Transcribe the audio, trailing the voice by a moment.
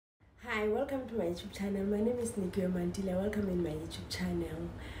Hi, welcome to my YouTube channel. My name is Nikki Mantila. Welcome in my YouTube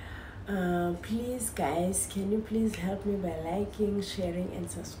channel. Please guys, can you please help me by liking, sharing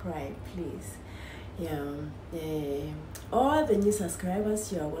and subscribe, please. All the new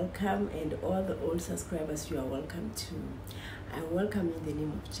subscribers, you are welcome, and all the old subscribers, you are welcome too. I welcome you in the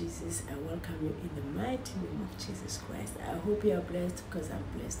name of Jesus. I welcome you in the mighty name of Jesus Christ. I hope you are blessed because I'm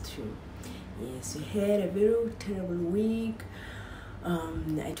blessed too. Yes, we had a very terrible week.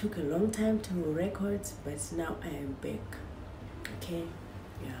 I took a long time to record, but now I am back. Okay,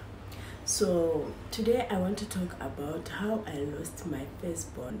 so today I want to talk about how I lost my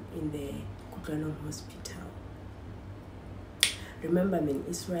firstborn in the Kutlwanong hospital. Remember, I'm in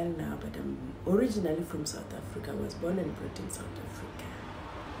Israel now, but I'm originally from South Africa. I was born and brought in South Africa.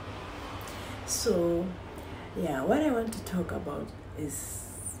 So what I want to talk about is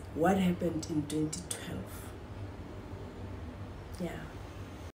what happened in 2012.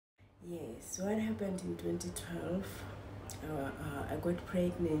 Yes, what happened in 2012, I got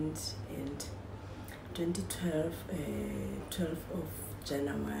pregnant, and 2012, 12th of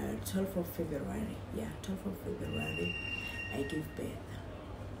January, 12th of February, 12th of February, I gave birth.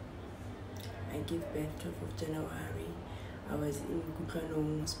 12th of January. I was in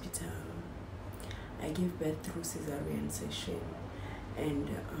Kutlwanong hospital. I gave birth through cesarean section, and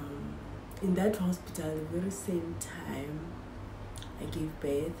in that hospital, the very same time I gave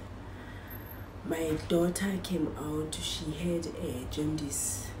birth, my daughter came out. She had a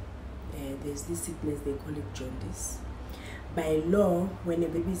jaundice. There's this sickness, they call it jaundice. By law, when a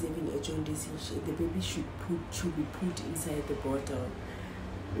baby is having a jaundice, the baby should be put inside the bottle.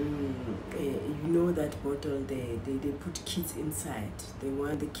 You know that bottle, they put kids inside. They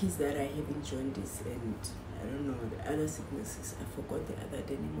want the kids that are having jaundice and I don't know the other sicknesses. I forgot the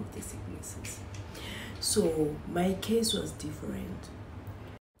other name of the sicknesses. So my case was different.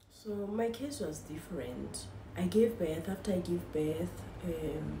 I gave birth. After I gave birth,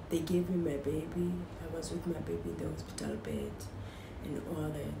 they gave me my baby. I was with my baby in the hospital bed and all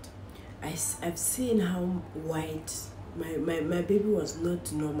that. I've seen how white my baby was.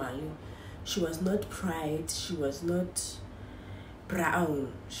 Not normal. She was not bright. She was not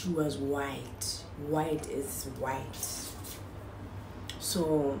brown. She was white. White is white.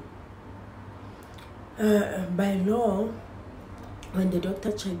 So by law, when the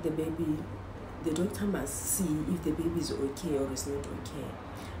doctor checked the baby, the doctor must see if the baby is okay or is not okay.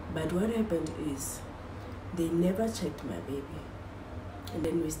 But what happened is they never checked my baby, and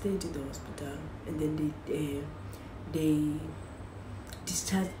then we stayed in the hospital, and then they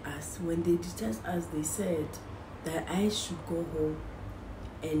discharged us. When they discharged us, they said that I should go home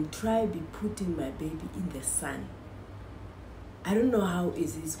and try be putting my baby in the sun. I don't know how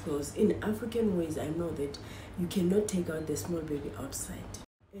is this, because in African ways I know that you cannot take out the small baby outside.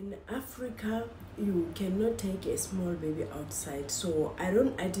 In Africa, you cannot take a small baby outside. So I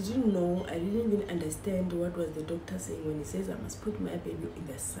didn't know, I didn't even understand what was the doctor saying when he says I must put my baby in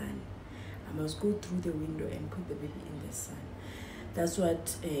the sun. I must go through the window and put the baby in the sun. That's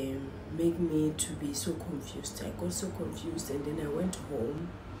what made me to be so confused. I got so confused, and then I went home.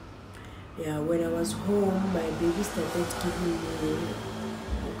 When I was home, my baby started giving me,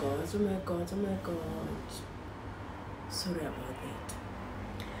 oh my god, sorry about that.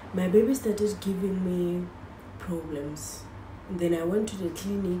 My baby started giving me problems. And then I went to the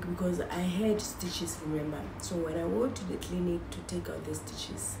clinic because I had stitches, remember. So when I went to the clinic to take out the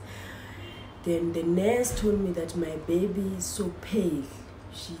stitches, then the nurse told me that my baby is so pale.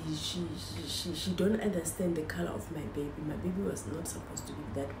 She don't understand the color of my baby. My baby was not supposed to be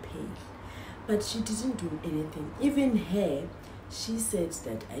that pale. But she didn't do anything. Even her, she said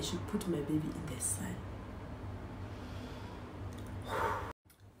that I should put my baby in the sun.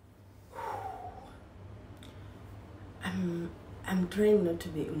 I'm trying not to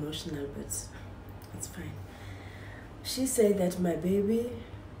be emotional, but it's fine. She said that my baby,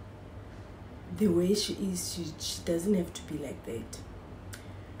 the way she is, she doesn't have to be like that.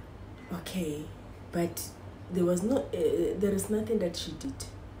 Okay, but there is nothing that she did.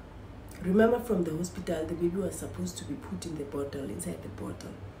 Remember, from the hospital, the baby was supposed to be put in the bottle, inside the bottle,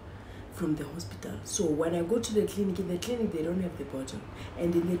 from the hospital. So when I go to the clinic, in the clinic they don't have the bottle,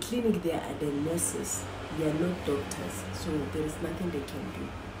 and in the clinic there are the nurses. They are not doctors, so there is nothing they can do.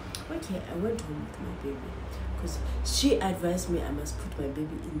 Okay, I went home with my baby because she advised me I must put my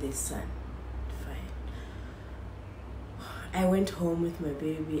baby in the sun. I went home with my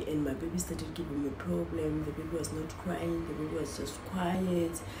baby, and my baby started giving me problem. The baby was not crying. The baby was just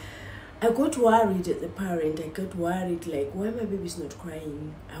quiet. I got worried as a parent. I got worried, like, why my baby's not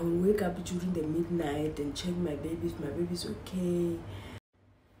crying? I will wake up during the midnight and check my baby if my baby's okay.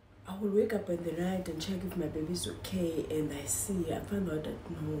 I will wake up in the night and check if my baby's okay, and I find out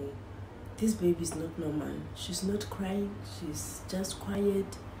that no, this baby is not normal. She's not crying, she's just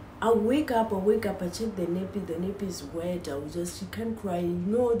quiet. I'll wake up, I check the nappy is wet. She can't cry. You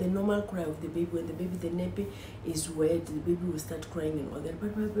know the normal cry of the baby, when the nappy is wet, the baby will start crying and all that.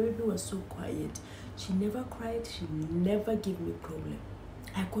 But my baby was so quiet. She never cried, she never gave me problem.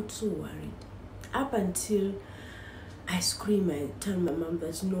 I got so worried. Up until I scream, I tell my mom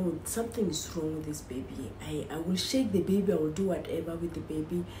that no, something is wrong with this baby. I will shake the baby, I will do whatever with the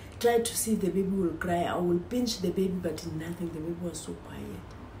baby, try to see if the baby will cry, I will pinch the baby, but nothing. The baby was so quiet.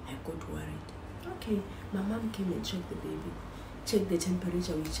 I got worried. Okay, my mom came and checked the baby, checked the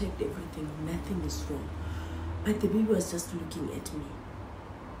temperature, we checked everything, nothing is wrong. But the baby was just looking at me.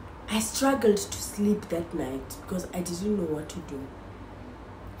 I struggled to sleep that night because I didn't know what to do.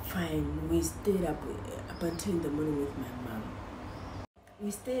 Fine, we stayed up until in the morning with my mom.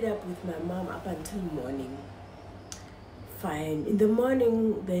 We stayed up with my mom up until morning. Fine. In the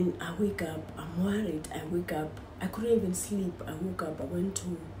morning, then I wake up. I'm worried. I wake up. I couldn't even sleep. I woke up. I went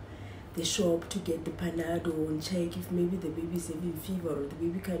to the shop to get the Panado and check if maybe the baby's having fever or the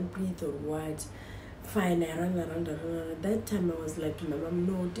baby can't breathe or what. Fine, I ran around. That time I was like to my mom,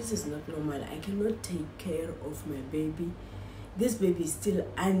 no, this is not normal. I cannot take care of my baby. This baby is still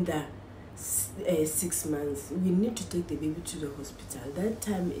under 6 months. We need to take the baby to the hospital. That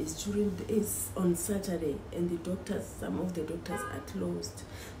time is on Saturday, and some of the doctors are closed.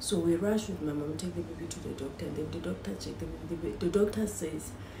 So we rush with my mom, take the baby to the doctor, and then the doctor check the baby. The doctor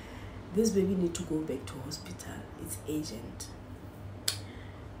says this baby need to go back to hospital. It's urgent.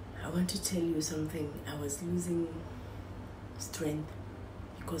 I want to tell you something. I was losing strength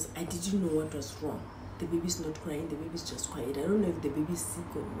because I didn't know what was wrong. The baby's not crying, the baby's just quiet. I don't know if the baby's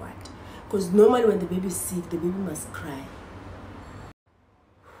sick or what. Because normally when the baby's sick, the baby must cry.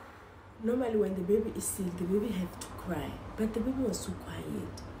 Normally when the baby is sick, the baby have to cry. But the baby was so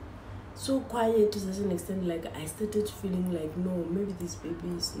quiet. So quiet to such an extent, like I started feeling like, no, maybe this baby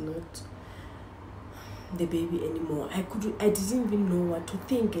is not the baby anymore. I didn't even know what to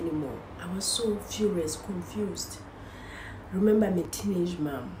think anymore. I was so furious, confused. Remember, I'm a teenage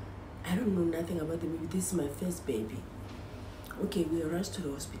mom. I don't know nothing about the baby. This is my first baby. Okay, we rushed to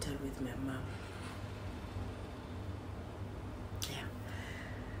the hospital with my mom. Yeah.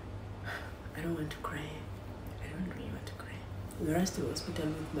 I don't want to cry. I don't really want to cry. We rushed to the hospital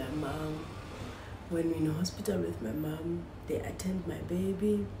with my mom. When we're in the hospital with my mom, they attend my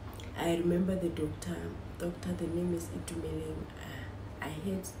baby. I remember the doctor, the name is Itumeleng. I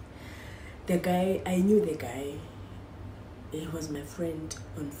heard the guy, I knew the guy. He was my friend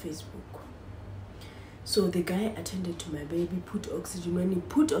on Facebook. So the guy attended to my baby, put oxygen. When he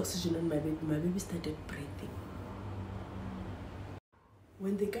put oxygen on my baby started breathing.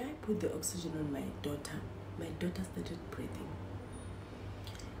 When the guy put the oxygen on my daughter started breathing.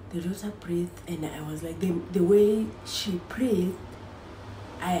 The daughter breathed, and I was like, the way she breathed,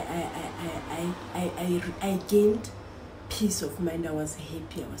 I gained peace of mind. I was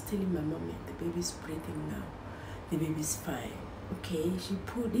happy. I was telling my mom, the baby's breathing now. The baby's fine. Okay, he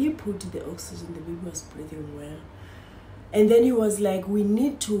put the oxygen, the baby was breathing well. And then he was like, we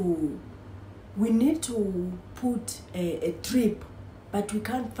need to put a drip, but we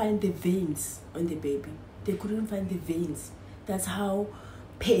can't find the veins on the baby. They couldn't find the veins. That's how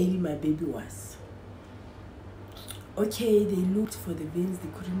pale my baby was. Okay, they looked for the veins, they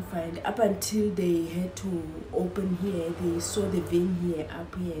couldn't find, up until they had to open here. They saw the vein here,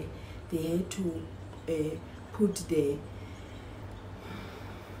 up here. They had to put the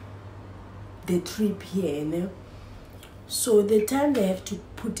drip here, you know? So the time they have to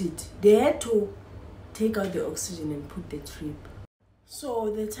put it, they had to take out the oxygen and put the drip.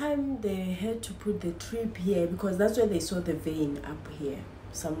 So the time they had to put the drip here, because that's where they saw the vein, up here,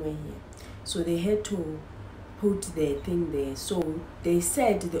 somewhere here. So they had to put the thing there. So they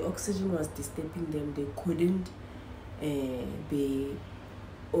said the oxygen was disturbing them. They couldn't be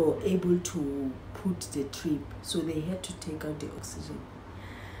able to put the drip. So they had to take out the oxygen.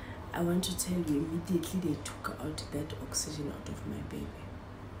 I want to tell you, immediately they took out that oxygen out of my baby.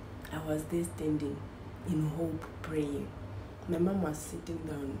 I was there standing in hope, praying. My mom was sitting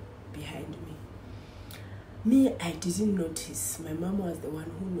down behind me. Me, I didn't notice. My mom was the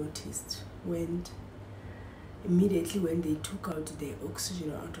one who noticed. Immediately when they took out the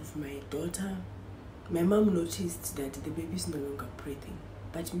oxygen out of my daughter, my mom noticed that the baby is no longer breathing.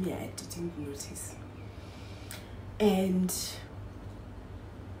 But me, I didn't notice. And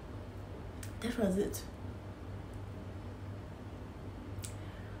that was it.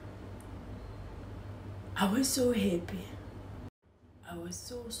 I was so happy. I was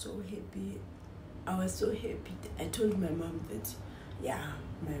so happy. I was so happy. I told my mom that, yeah,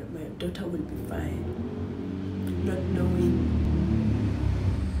 my daughter will be fine. Not knowing,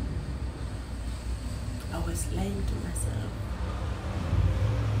 I was lying to myself.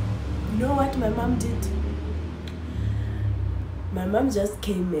 You know what my mom did? My mom just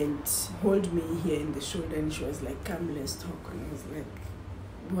came and held me here in the shoulder, and she was like, come, let's talk. And I was like,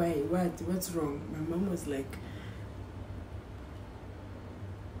 why? What's wrong? My mom was like,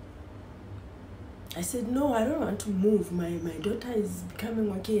 I said, no, I don't want to move. My daughter is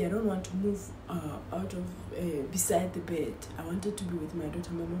becoming okay. I don't want to move out of beside the bed. I wanted to be with my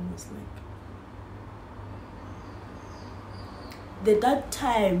daughter. My mom was like, that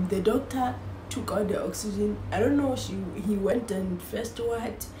time the doctor took out the oxygen. I don't know, he went and first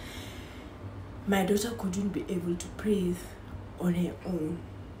what, my daughter couldn't be able to breathe on her own.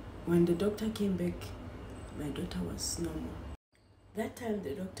 When the doctor came back, my daughter was normal. That time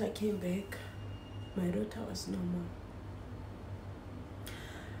the doctor came back, my daughter was normal.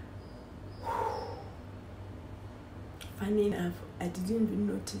 Funny enough, I didn't even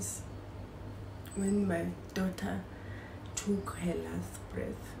notice when my daughter took her last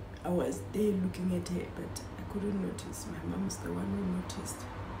breath. I was there looking at her, but I couldn't notice. My mom's the one who noticed.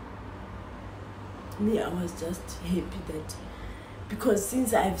 Me, I was just happy that, because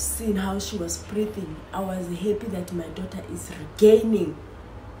since I've seen how she was breathing, I was happy that my daughter is regaining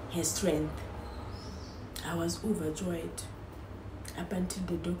her strength. I was overjoyed up until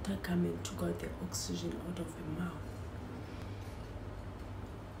the doctor came and took out the oxygen out of her mouth.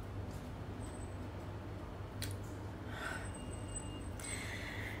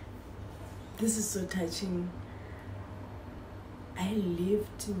 This is so touching. I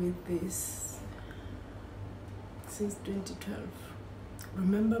lived with this since 2012.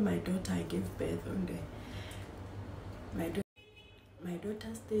 Remember my daughter, I gave birth on the... My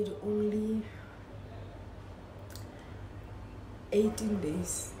daughter stayed only 18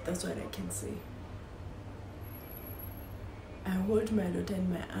 days. That's what I can say. I hold my daughter in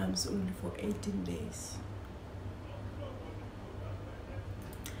my arms only for 18 days.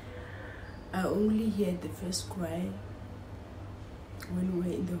 I only heard the first cry when we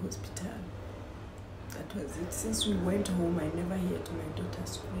were in the hospital. That was it. Since we went home, I never heard my daughter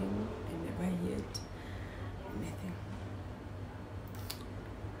scream. I never heard anything.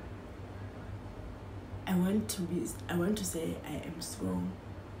 I want to say I am strong.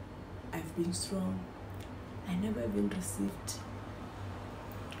 I've been strong. I never even received.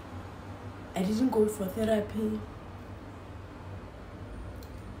 I didn't go for therapy.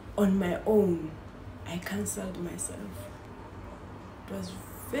 On my own, I cancelled myself. It was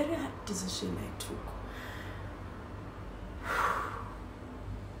a very hard decision I took.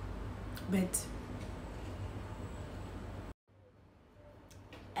 But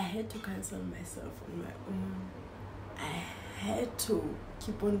I had to cancel myself on my own. I had to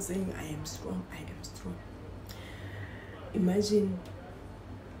keep on saying, I am strong, I am strong. Imagine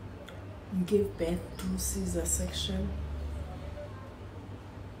you gave birth through Caesar section.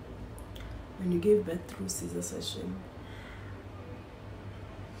 When you give birth through Caesar section,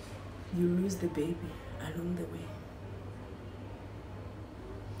 you lose the baby along the way.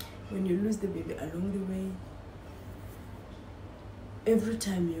 When you lose the baby along the way, every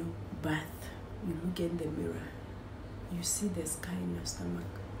time you bath, you look in the mirror, you see the scar in your stomach.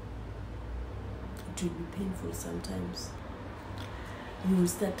 It will be painful sometimes. You will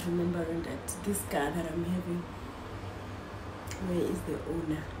start remembering that this scar that I'm having, where is the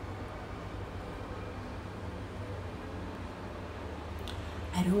owner?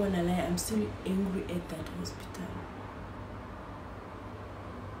 I don't want to lie, I'm still angry at that hospital.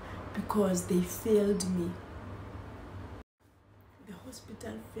 Because they failed me. The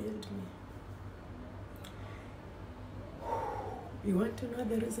hospital failed me. You want to know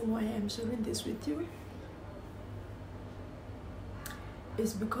the reason why I'm sharing this with you?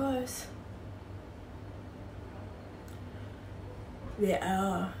 It's because there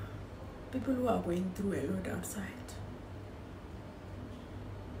are people who are going through a lot outside.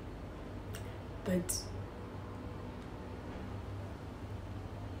 But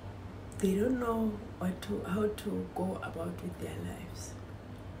they don't know how to go about with their lives.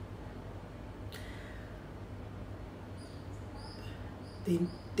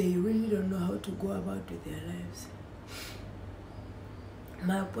 They really don't know how to go about with their lives.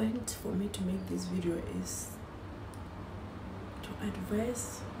 My point for me to make this video is to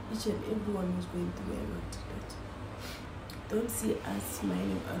advise each and everyone who's going through a lot that don't see us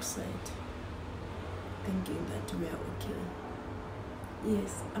smiling outside thinking that we are okay.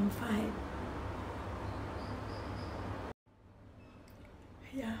 Yes, I'm fine.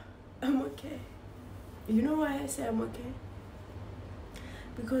 okay. You know why I say I'm okay?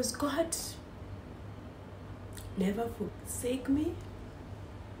 Because God never forsake me.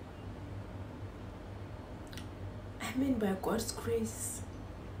 I mean, by God's grace,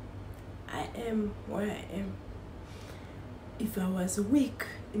 I am where I am. If I was weak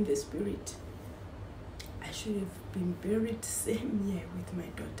in the spirit, I should have been buried same year with my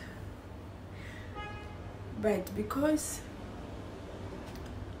daughter. But because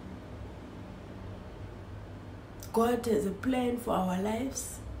God has a plan for our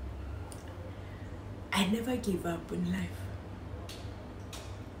lives, I never give up in life.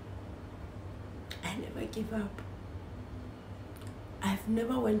 I never give up. I've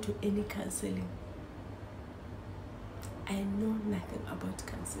never went to any counseling. I know nothing about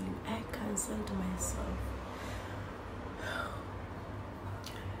counseling. I counseled myself.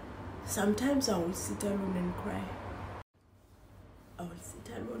 Sometimes I will sit alone and cry. I will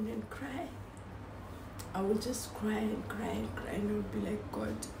sit alone and cry. I will just cry and cry and cry, and I will be like,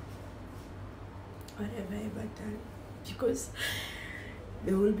 God, what have I ever done? Because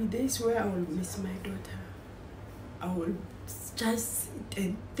there will be days where I will miss my daughter. I will just sit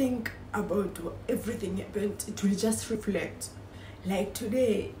and think about everything happened. It will just reflect. Like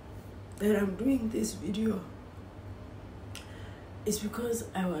today that I'm doing this video, it's because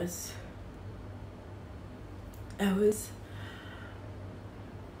I was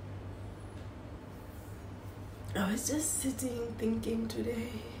just sitting thinking today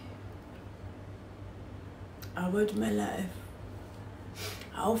about my life,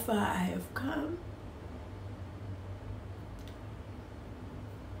 how far I have come,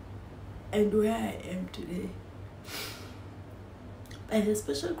 and where I am today. By the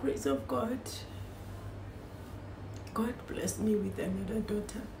special grace of God, God blessed me with another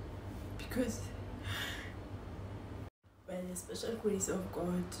daughter. Because by the special grace of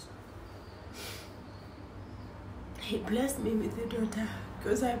God, He blessed me with a daughter.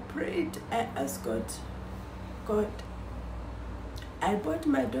 Because I prayed, I asked God, I bought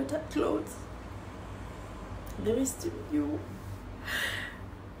my daughter clothes. There is still you.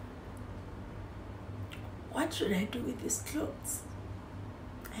 What should I do with these clothes?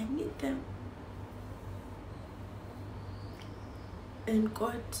 I need them. And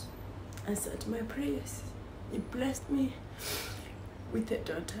God answered my prayers. He blessed me with a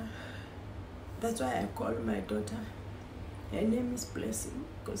daughter. That's why I call my daughter. Her name is Blessing,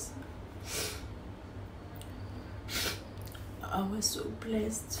 because I was so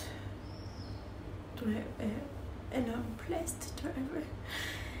blessed to have her, and I'm blessed to have her.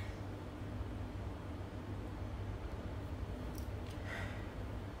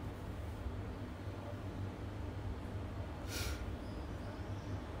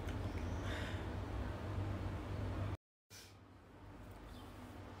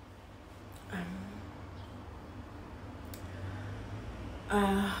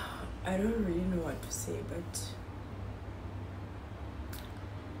 I don't really know what to say, but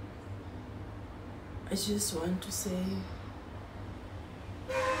I just want to say,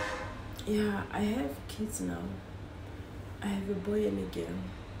 yeah, I have kids now. I have a boy and a girl.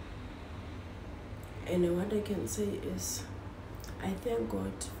 And what I can say is, I thank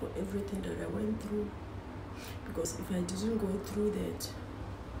God for everything that I went through. Because if I didn't go through that,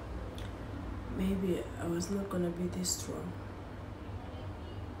 maybe I was not going to be this strong.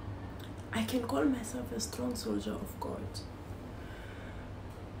 I can call myself a strong soldier of God.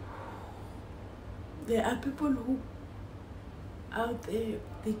 There are people who out there,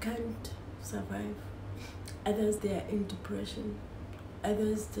 they can't survive. Others, they are in depression.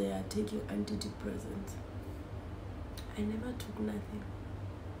 Others, they are taking antidepressants. I never took nothing.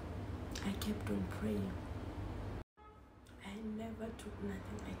 I kept on praying. I never took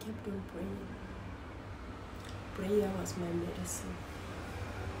nothing. I kept on praying. Prayer was my medicine.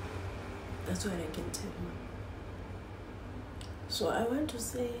 That's what I can tell you. So I want to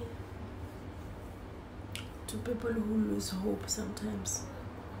say to people who lose hope sometimes,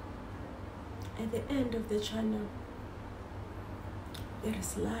 at the end of the channel, there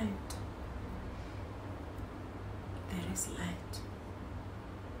is light. There is light.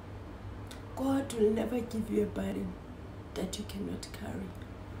 God will never give you a burden that you cannot carry.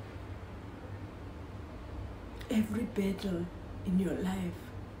 Every battle in your life,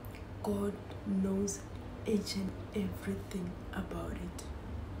 God knows each and everything about it.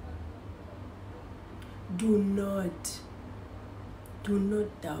 Do not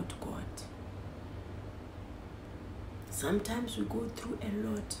doubt God. Sometimes we go through a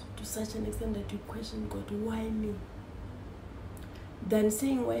lot to such an extent that you question God, why me? Than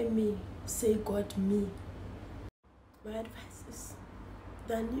saying why me, say God, me. My advice is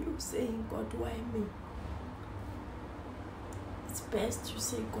than you saying, God, why me? It's best you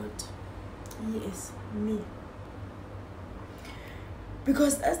say, God, yes, me.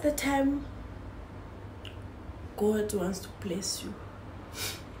 Because that's the time God wants to bless you.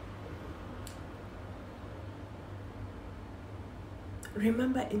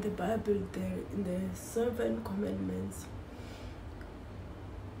 Remember in the Bible, in the 7 commandments,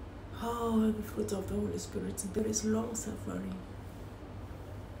 the fruit of the Holy Spirit, there is long suffering.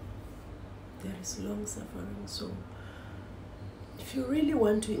 There is long suffering. So if you really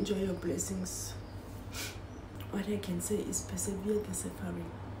want to enjoy your blessings, what I can say is persevere the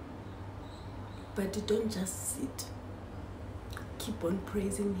suffering. But don't just sit. Keep on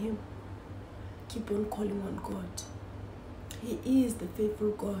praising Him. Keep on calling on God. He is the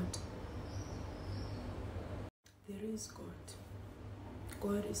faithful God. There is God.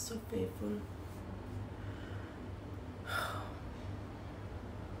 God is so faithful.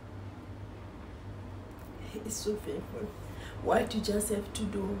 He is so faithful. What you just have to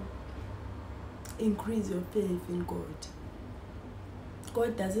do, increase your faith in God.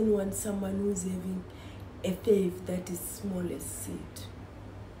 God doesn't want someone who's having a faith that is small as seed.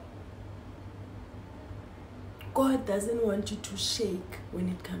 God doesn't want you to shake when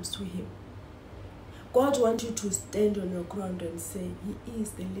it comes to Him. God wants you to stand on your ground and say, He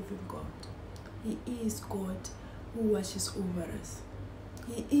is the living God. He is God who watches over us.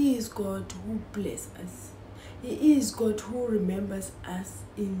 He is God who blesses us. He is God who remembers us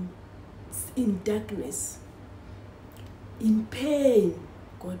in darkness. In pain,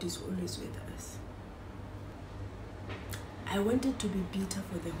 God is always with us. I wanted to be bitter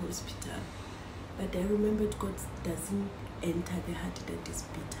for the hospital, but I remembered God doesn't enter the heart that is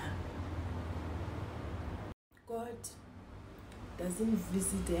bitter. God doesn't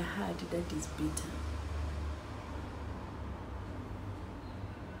visit a heart that is bitter.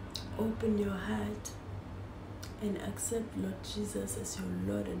 Open your heart and accept Lord Jesus as your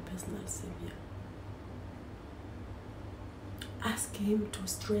Lord and personal Savior. Ask Him to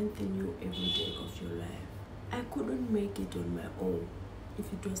strengthen you every day of your life. I couldn't make it on my own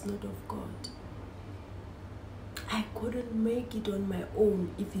if it was not of God. I couldn't make it on my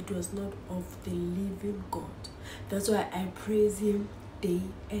own if it was not of the living God. That's why I praise Him day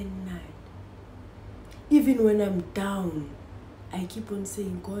and night. Even when I'm down, I keep on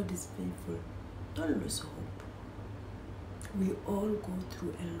saying God is faithful. Don't lose hope. We all go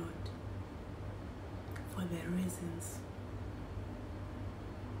through a lot for the reasons.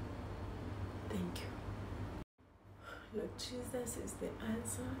 Thank you. Lord Jesus is the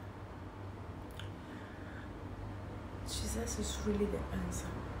answer. Jesus is really the answer.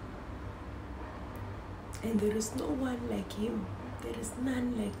 And there is no one like Him. There is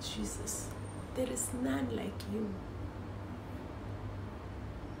none like Jesus. There is none like Him.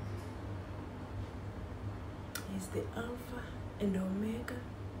 He's the Alpha and Omega.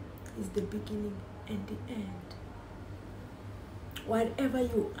 He's the beginning and the end. Whatever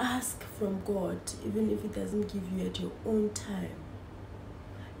you ask from God, even if it doesn't give you at your own time,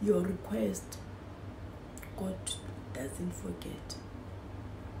 your request, God doesn't forget.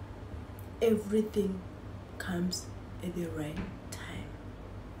 Everything comes at the right time.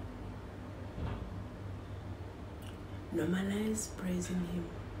 Normalize praising Him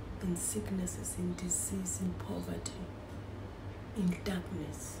in sicknesses, in disease, in poverty, in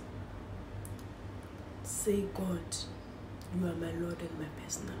darkness. Say, God, you are my Lord and my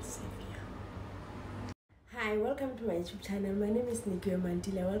personal Savior. Hi, welcome to my YouTube channel. My name is Nikki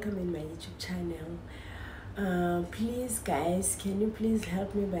Mantila. Welcome in my YouTube channel. Please guys, can you please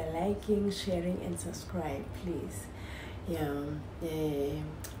help me by liking, sharing and subscribe, please.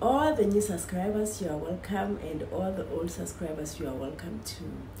 All the new subscribers, you are welcome, and all the old subscribers, you are welcome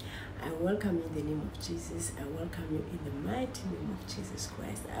too. I welcome you in the name of Jesus. I welcome you in the mighty name of Jesus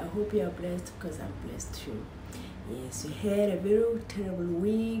Christ. I hope you are blessed because I'm blessed too. Yes, we had a very terrible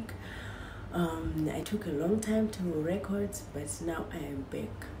week. I took a long time to record, but now I am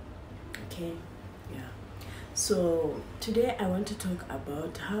back. Okay, yeah. So today I want to talk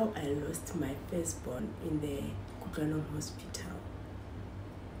about how I lost my firstborn in the Kuklanon hospital.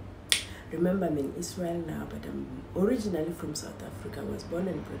 Remember, I'm in Israel now, but I'm originally from South Africa. I was born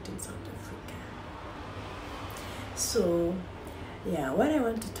and brought in South Africa. So yeah, what I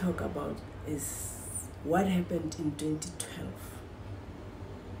want to talk about is what happened in 2012.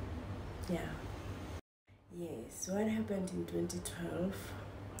 Yeah. Yes, what happened in 2012?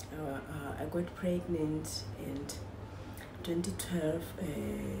 I got pregnant in 2012,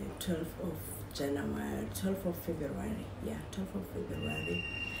 12th of January, 12th of February. Yeah, 12th of February,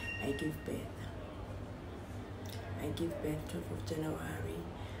 I gave birth. I gave birth 12th of January.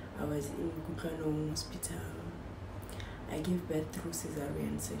 I was in Kutlwanong Hospital. I gave birth through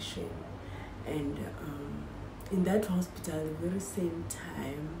cesarean section, and in that hospital, the very same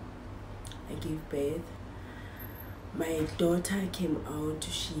time I gave birth, my daughter came out.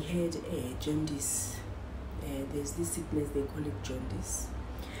 She had a jaundice. There's this sickness, they call it jaundice.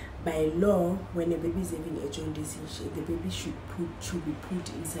 By law, when a baby is having a jaundice, the baby should be put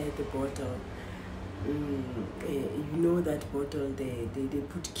inside the bottle. You know that bottle, they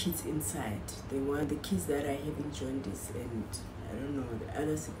put kids inside. They want the kids that are having jaundice and I don't know the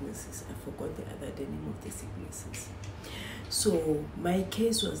other sicknesses. I forgot the name of the sicknesses. So my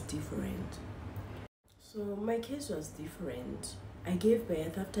case was different. I gave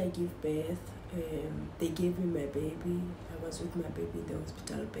birth. After I gave birth, they gave me my baby. I was with my baby in the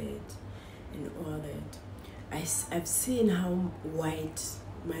hospital bed and all that. I've seen how white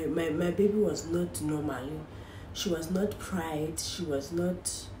my baby was. Not normal. She was not bright. She was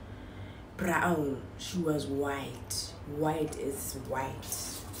not brown. She was white. White is white.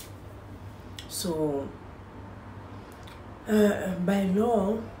 So by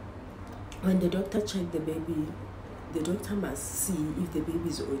law, when the doctor checked the baby, the doctor must see if the baby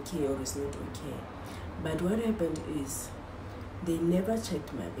is okay or is not okay. But what happened is they never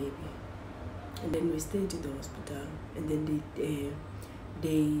checked my baby, and then we stayed in the hospital, and then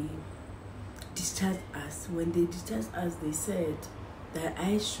they discharged us. When they discharged us, they said that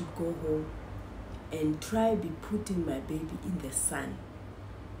I should go home and try be putting my baby in the sun.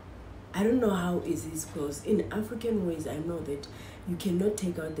 I don't know how is this, because in African ways I know that you cannot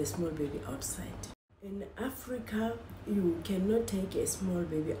take out the small baby outside. In Africa, you cannot take a small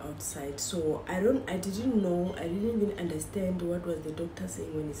baby outside. So I didn't know, I didn't even understand what was the doctor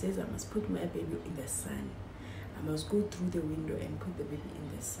saying when he says I must put my baby in the sun. I must go through the window and put the baby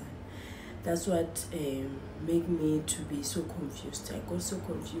in the sun. That's what made me to be so confused. I got so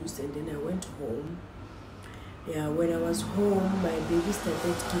confused, and then I went home. Yeah, when I was home, my baby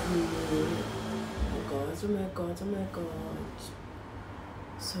started giving me, oh my god,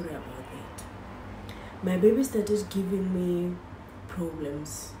 sorry about that. My baby started giving me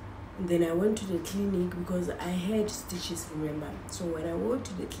problems. And then I went to the clinic because I had stitches, remember. So when I went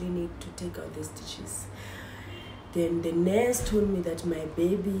to the clinic to take out the stitches, then the nurse told me that my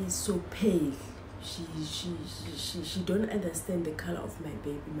baby is so pale. She don't understand the color of my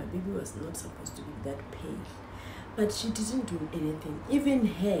baby. My baby was not supposed to be that pale. But she didn't do anything. Even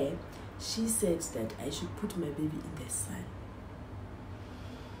her, she said that I should put my baby in the sun.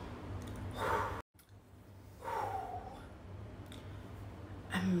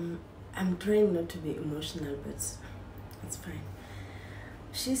 I'm trying not to be emotional, but it's fine.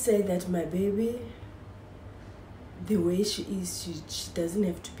 She said that my baby, the way she is, she doesn't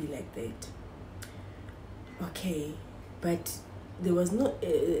have to be like that. Okay, but there is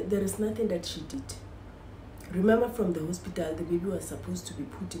nothing that she did. Remember, from the hospital, the baby was supposed to be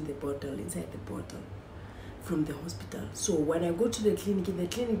put in the bottle, inside the bottle from the hospital. So when I go to the clinic, in the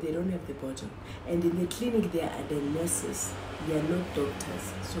clinic they don't have the bottle, and in the clinic there are the nurses. They are not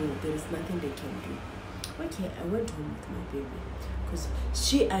doctors, so there is nothing they can do. Okay, I went home with my baby because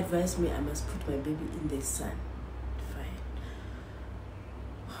she advised me I must put my baby in the sun. Fine.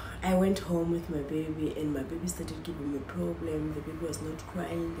 I went home with my baby, and my baby started giving me problem. The baby was not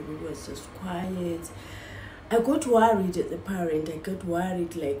crying. The baby was just quiet. I got worried as a parent. I got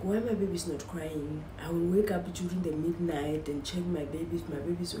worried, like, why my baby's not crying? I will wake up during the midnight and check my baby if my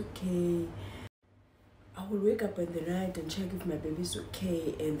baby's okay. I will wake up in the night and check if my baby's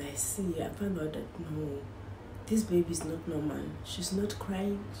okay, and I found out that no, this baby's not normal. She's not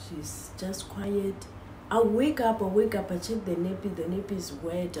crying, she's just quiet. I'll wake up, I check the nappy is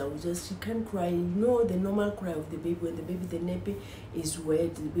wet. She can't cry. You know the normal cry of the baby, when the nappy is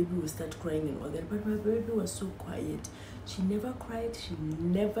wet, the baby will start crying and all that. But my baby was so quiet. She never cried, she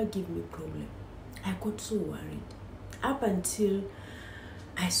never gave me problem. I got so worried. Up until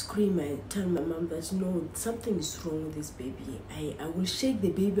I scream, I tell my mom that no, something is wrong with this baby. I will shake the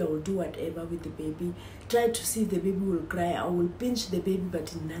baby, I will do whatever with the baby, try to see if the baby will cry. I will pinch the baby,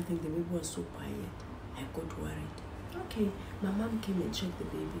 but nothing. The baby was so quiet. I got worried. Okay, my mom came and checked the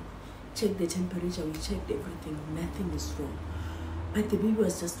baby, checked the temperature, we checked everything, nothing is wrong. But the baby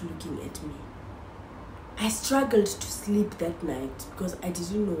was just looking at me. I struggled to sleep that night because I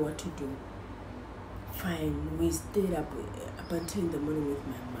didn't know what to do. Fine, we stayed up until in the morning with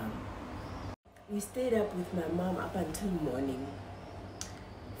my mom. We stayed up with my mom up until morning.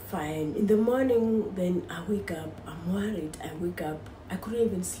 Fine, in the morning, then I wake up, I'm worried. I wake up, I couldn't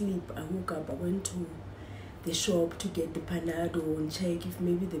even sleep. I woke up, I went to the shop to get the Panado and check if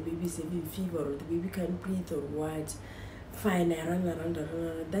maybe the baby's having fever or the baby can't breathe or what. Fine, I ran around.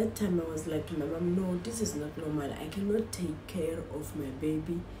 That time I was like to my mom, no, this is not normal. I cannot take care of my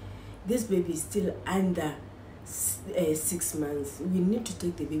baby. This baby is still under 6 months. We need to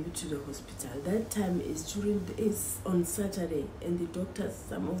take the baby to the hospital. That time is on Saturday, and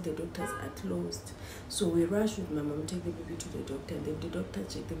some of the doctors are closed. So we rush with my mom, take the baby to the doctor, and then the doctor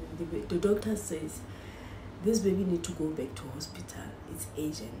check the baby. The doctor says this baby need to go back to hospital. It's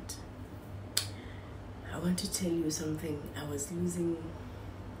urgent. I want to tell you something. I was losing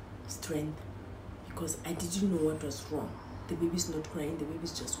strength because I didn't know what was wrong. The baby's not crying, the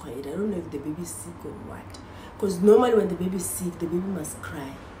baby's just quiet. I don't know if the baby's sick or what. Because normally when the baby's sick, the baby must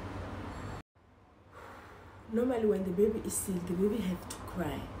cry. Normally when the baby is sick, the baby have to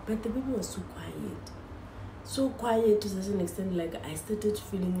cry. But the baby was so quiet. So quiet to such an extent, like I started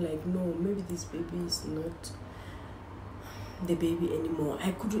feeling like, no, maybe this baby is not the baby anymore.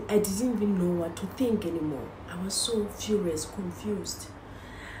 I didn't even know what to think anymore. I was so furious, confused.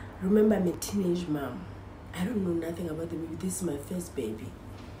 Remember, I'm a teenage mom. I don't know nothing about the baby. This is my first baby.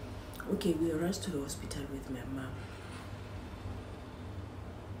 Okay, we rushed to the hospital with my mom.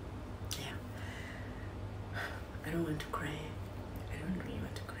 Yeah. I don't want to cry. I don't really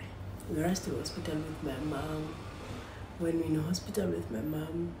want to cry. We rushed to the hospital with my mom. When we're in the hospital with my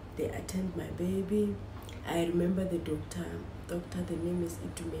mom, they attend my baby. I remember the doctor, the name is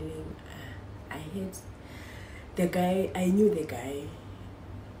Itumeleng. I heard the guy, I knew the guy.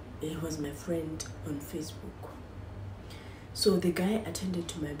 He was my friend on Facebook. So the guy attended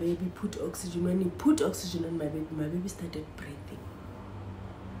to my baby, put oxygen. When he put oxygen on my baby started breathing.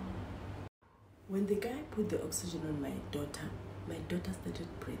 When the guy put the oxygen on my daughter started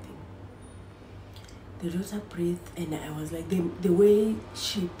breathing. The daughter breathed, and I was like, the way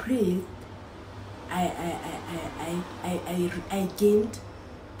she breathed, I gained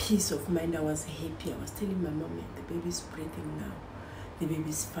peace of mind. I was happy. I was telling my mom, the baby's breathing now. The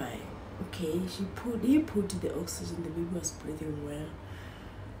baby's fine. Okay, he put the oxygen. The baby was breathing well.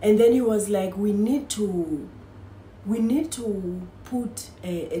 And then he was like, we need to put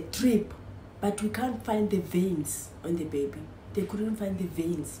a drip, but we can't find the veins on the baby. They couldn't find the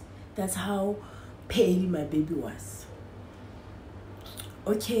veins. That's how pale my baby was.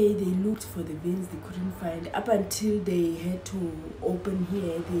 Okay, they looked for the veins, they couldn't find. Up until they had to open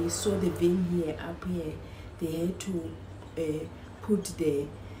here, they saw the vein here, up here. They had to put the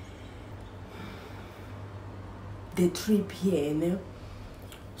drip here, you know?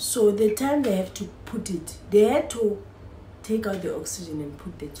 So the time they have to put it, they had to take out the oxygen and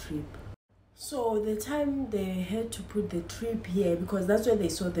put the drip. So the time they had to put the drip here, because that's where they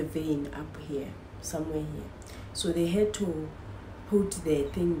saw the vein, up here, somewhere here. So they had to put the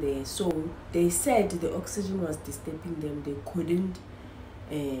thing there. So they said the oxygen was disturbing them. They couldn't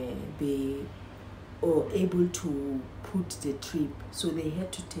be able to put the drip. So they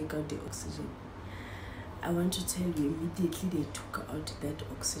had to take out the oxygen. I want to tell you, immediately they took out that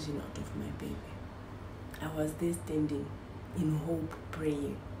oxygen out of my baby. I was there standing in hope,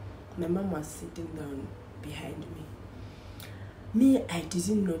 praying. My mom was sitting down behind me. Me, I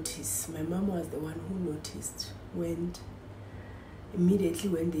didn't notice. My mom was the one who noticed. Immediately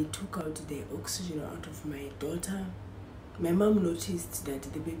when they took out the oxygen out of my daughter, my mom noticed that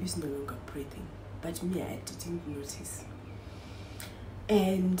the baby is no longer breathing. But me, I didn't notice.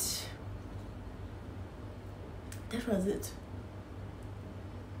 And that was it.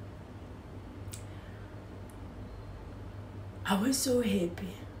 I was so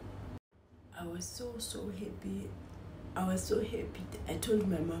happy. I was so happy. I was so happy. I told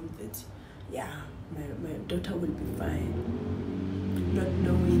my mom that, yeah, my daughter will be fine. Not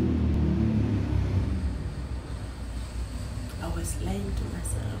knowing, I was lying to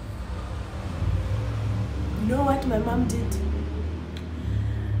myself. You know what my mom did?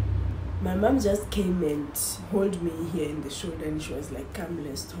 My mom just came and held me here in the shoulder, and she was like, come,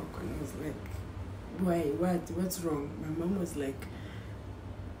 let's talk. And I was like, why? What's wrong? My mom was like,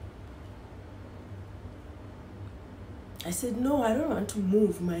 I said, no, I don't want to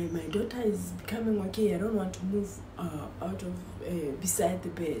move. My daughter is becoming okay. I don't want to move out of beside the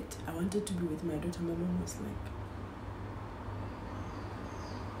bed. I wanted to be with my daughter. My mom was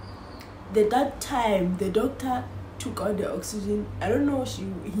like, that time the doctor took out the oxygen. I don't know.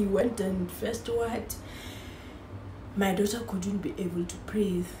 He went and first what? My daughter couldn't be able to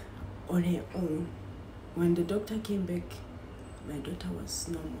breathe on her own. When the doctor came back, my daughter was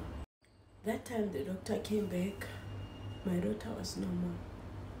normal. That time the doctor came back, my daughter was normal.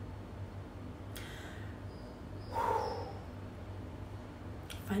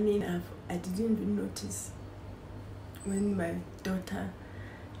 Funny enough, I didn't even notice. when my daughter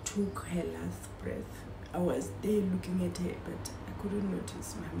took her last breath, I was there looking at her, but I couldn't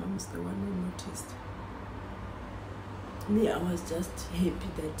notice. My mom's the one who noticed. Me, I was just happy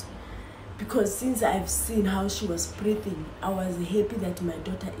that, because since I've seen how she was breathing, I was happy that my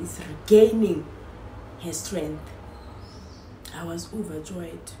daughter is regaining her strength. I was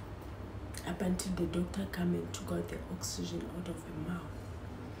overjoyed up until the doctor came and took out the oxygen out of her mouth.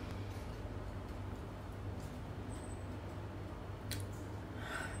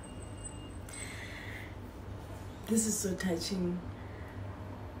 This is so touching.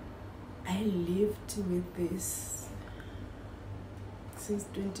 I lived with this since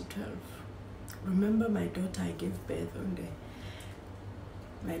 2012. Remember my daughter, I gave birth on the...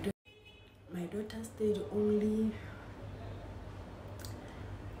 My daughter stayed only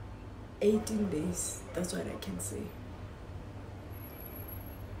 18 days. That's what I can say.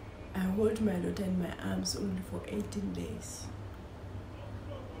 I held my daughter in my arms only for 18 days.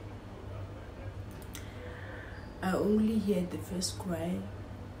 I only heard the first cry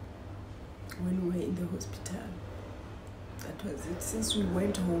when we were in the hospital. That was it. Since we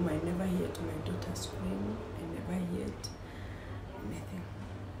went home, I never heard my daughter scream. I never heard anything.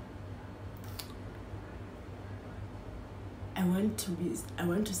 I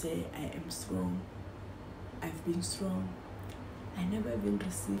want to say I am strong. I've been strong. I never even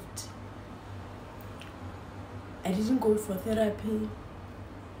received. I didn't go for therapy.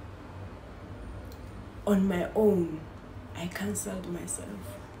 On my own, I cancelled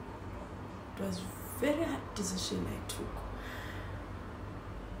myself. It was a very hard decision I took.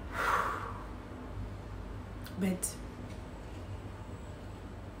 But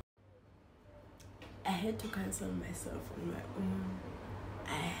I had to cancel myself on my own.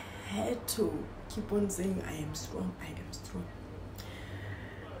 I had to keep on saying, I am strong, I am strong.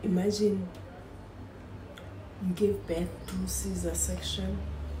 Imagine you gave birth through Caesar section.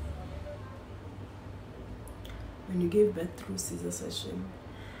 When you give birth through Caesar section,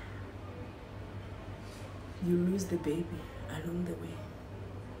 you lose the baby along the way.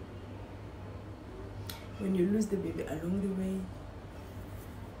 When you lose the baby along the way,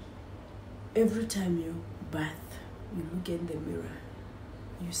 every time you bath, you look in the mirror,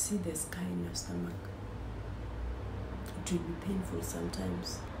 you see the scar in your stomach. It will be painful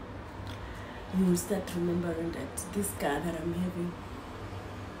sometimes. You will start remembering that this scar that I'm having,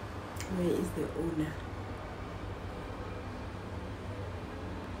 where is the owner?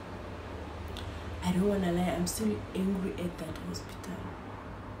 I don't want to lie, I'm still angry at that hospital.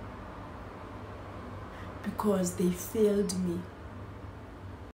 Because they failed me.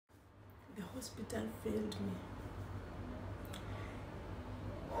 The hospital failed me.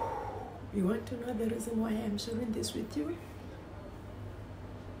 You want to know the reason why I'm sharing this with you?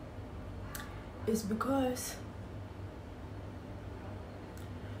 It's because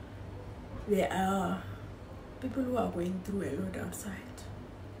there are people who are going through a lot outside.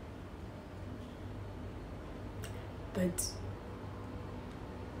 But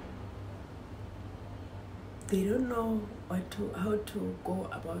they don't know how to go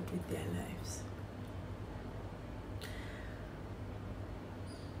about with their lives.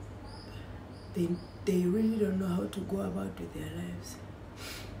 They really don't know how to go about with their lives.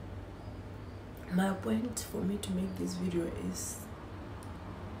 My point for me to make this video is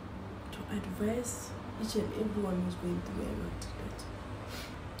to advise each and everyone who's going through a lot that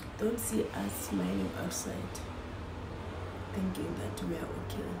don't see us smiling outside thinking that we are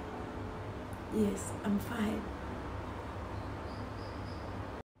okay. Yes, I'm fine.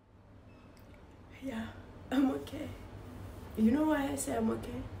 Yeah, I'm okay. You know why I say I'm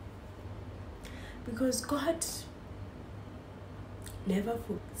okay? Because God never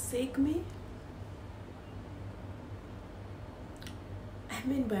forsake me. I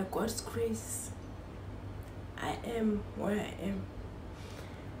mean, by God's grace, I am where I am.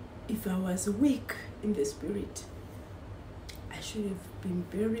 If I was weak in the spirit, I should have been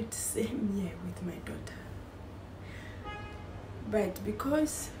buried same year with my daughter. But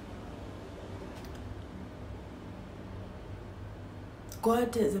because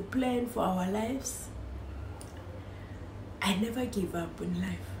God has a plan for our lives, I never give up in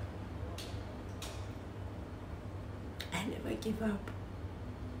life. I never give up.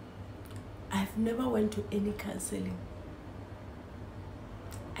 I've never went to any counseling.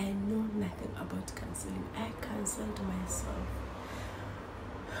 I know nothing about counseling. I counseled myself.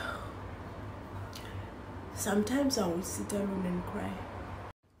 Sometimes I will sit alone and cry.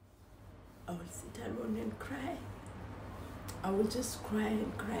 I will sit alone and cry. I will just cry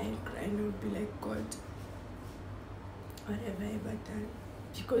and cry and cry, and I will be like, God, what have I ever done?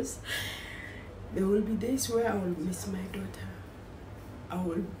 Because There will be days where I will miss my daughter. I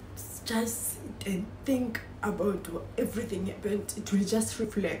will just sit and think about everything happened. It will just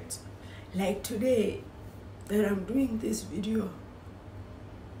reflect. Like today that I'm doing this video,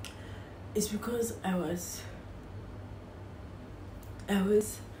 it's because I was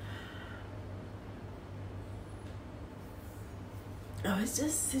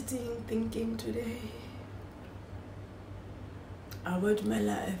just sitting thinking today about my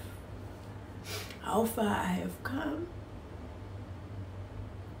life, how far I have come,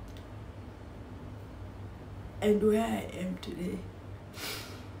 and where I am today.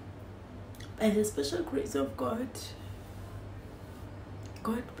 By the special grace of God,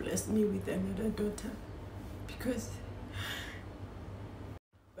 God blessed me with another daughter, because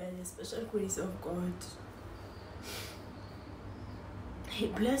by the special grace of God, He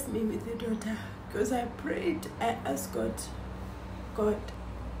blessed me with a daughter, because I prayed, I asked God,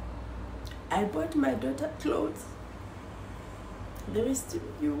 I bought my daughter clothes, they were still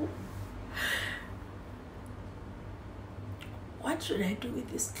new. What should I do with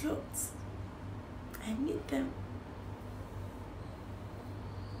these clothes? I need them.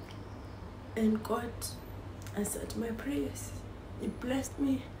 And God answered my prayers. He blessed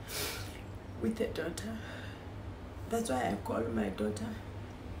me with a daughter. That's why I call my daughter.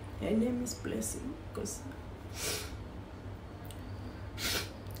 Her name is Blessing, because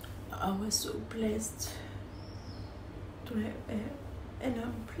I was so blessed to have her, and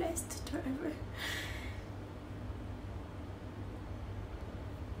I'm blessed to have her.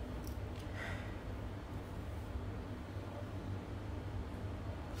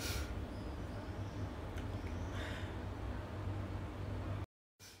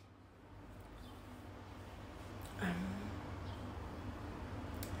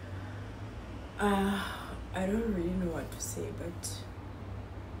 I don't really know what to say, but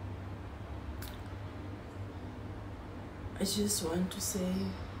I just want to say,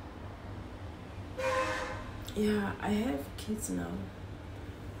 yeah, I have kids now.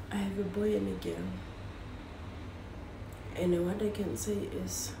 I have a boy and a girl. And what I can say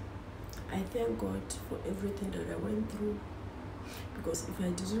is, I thank God for everything that I went through. Because if I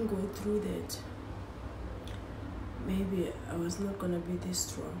didn't go through that, maybe I was not going to be this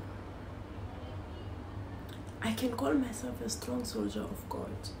strong. I can call myself a strong soldier of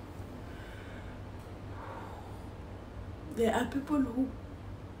God. There are people who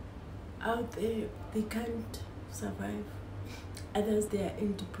out there, they can't survive. Others, they are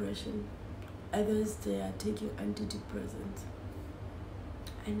in depression. Others, they are taking antidepressants.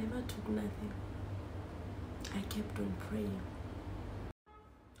 I never took nothing. I kept on praying.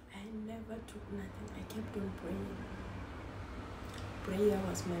 I never took nothing. I kept on praying. Prayer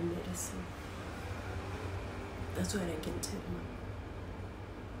was my medicine. That's what I can tell you.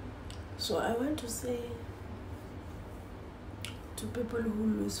 So I want to say to people who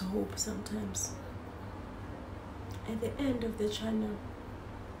lose hope sometimes, at the end of the channel,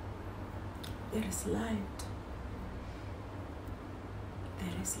 there is light.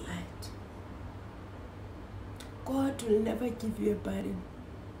 There is light. God will never give you a burden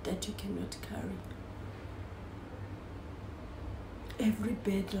that you cannot carry. Every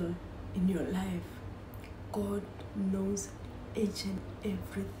battle in your life, God knows each and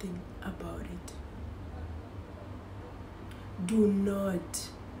everything about it. Do not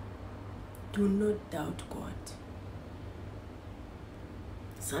doubt God.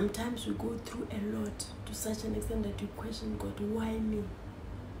 Sometimes we go through a lot to such an extent that you question God, why me?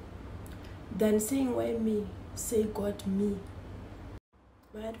 Than saying why me, say God, me.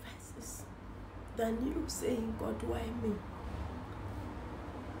 My advice is, than you saying God, why me?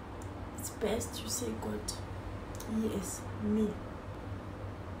 It's best you say God, yes, me.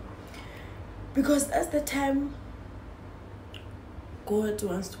 Because that's the time God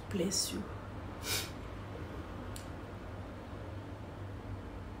wants to bless you.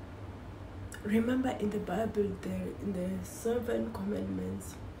 Remember in the Bible, there in the 7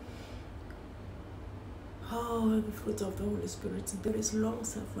 commandments, the fruits of the Holy Spirit, there is long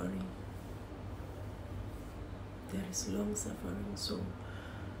suffering. There is long suffering. So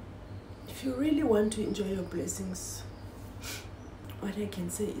if you really want to enjoy your blessings, what I can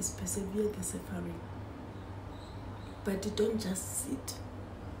say is persevere the suffering. But don't just sit.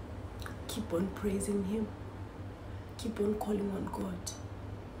 Keep on praising Him. Keep on calling on God.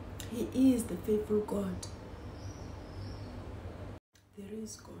 He is the faithful God. There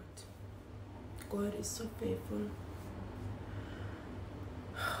is God. God is so faithful.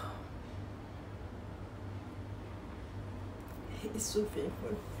 He is so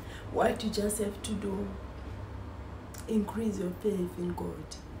faithful. What you just have to do, increase your faith in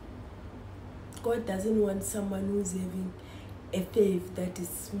God. God doesn't want someone who's having a faith that is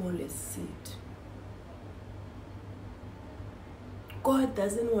small as seed. God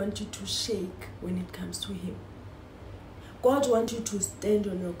doesn't want you to shake when it comes to Him. God wants you to stand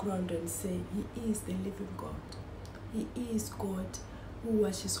on your ground and say, He is the living God. He is God who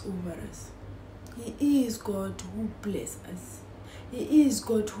watches over us. He is God who blesses us. He is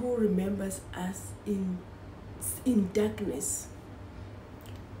God who remembers us in darkness.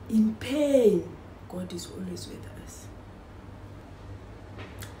 In pain, God is always with us.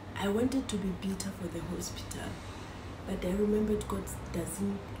 I wanted to be bitter for the hospital, but I remembered God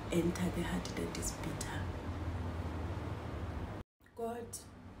doesn't enter the heart that is bitter. God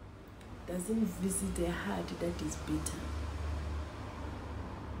doesn't visit a heart that is bitter.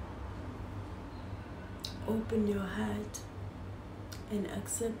 Open your heart and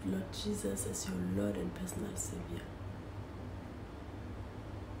accept Lord Jesus as your Lord and personal Savior.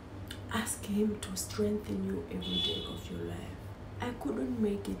 Ask Him to strengthen you every day of your life. I couldn't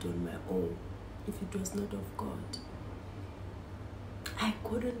make it on my own if it was not of God. I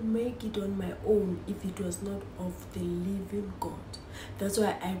couldn't make it on my own if it was not of the living God. That's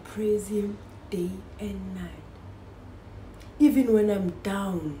why I praise Him day and night. Even when I'm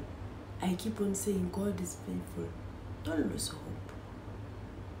down, I keep on saying God is faithful. Don't lose hope.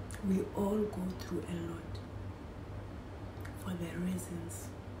 We all go through a lot for the reasons.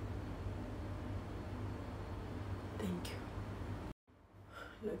 Thank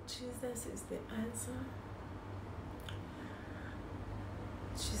you. Lord Jesus is the answer.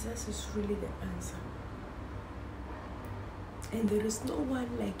 Jesus is really the answer. And there is no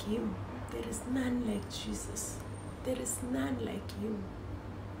one like Him. There is none like Jesus. There is none like Him.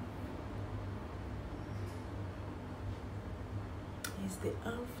 He's the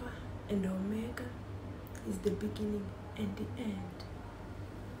Alpha and Omega. He's the beginning and the end.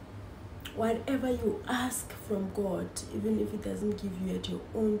 Whatever you ask from God, even if it doesn't give you at your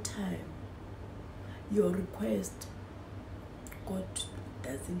own time, your request, God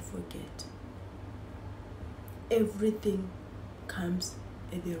doesn't forget. Everything comes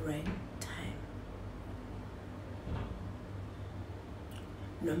at the right time.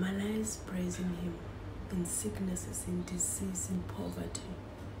 Normalize praising Him in sicknesses, in disease, in poverty,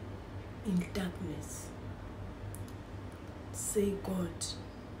 in darkness. Say, God,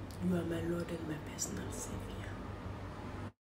 You are my Lord and my personal Savior.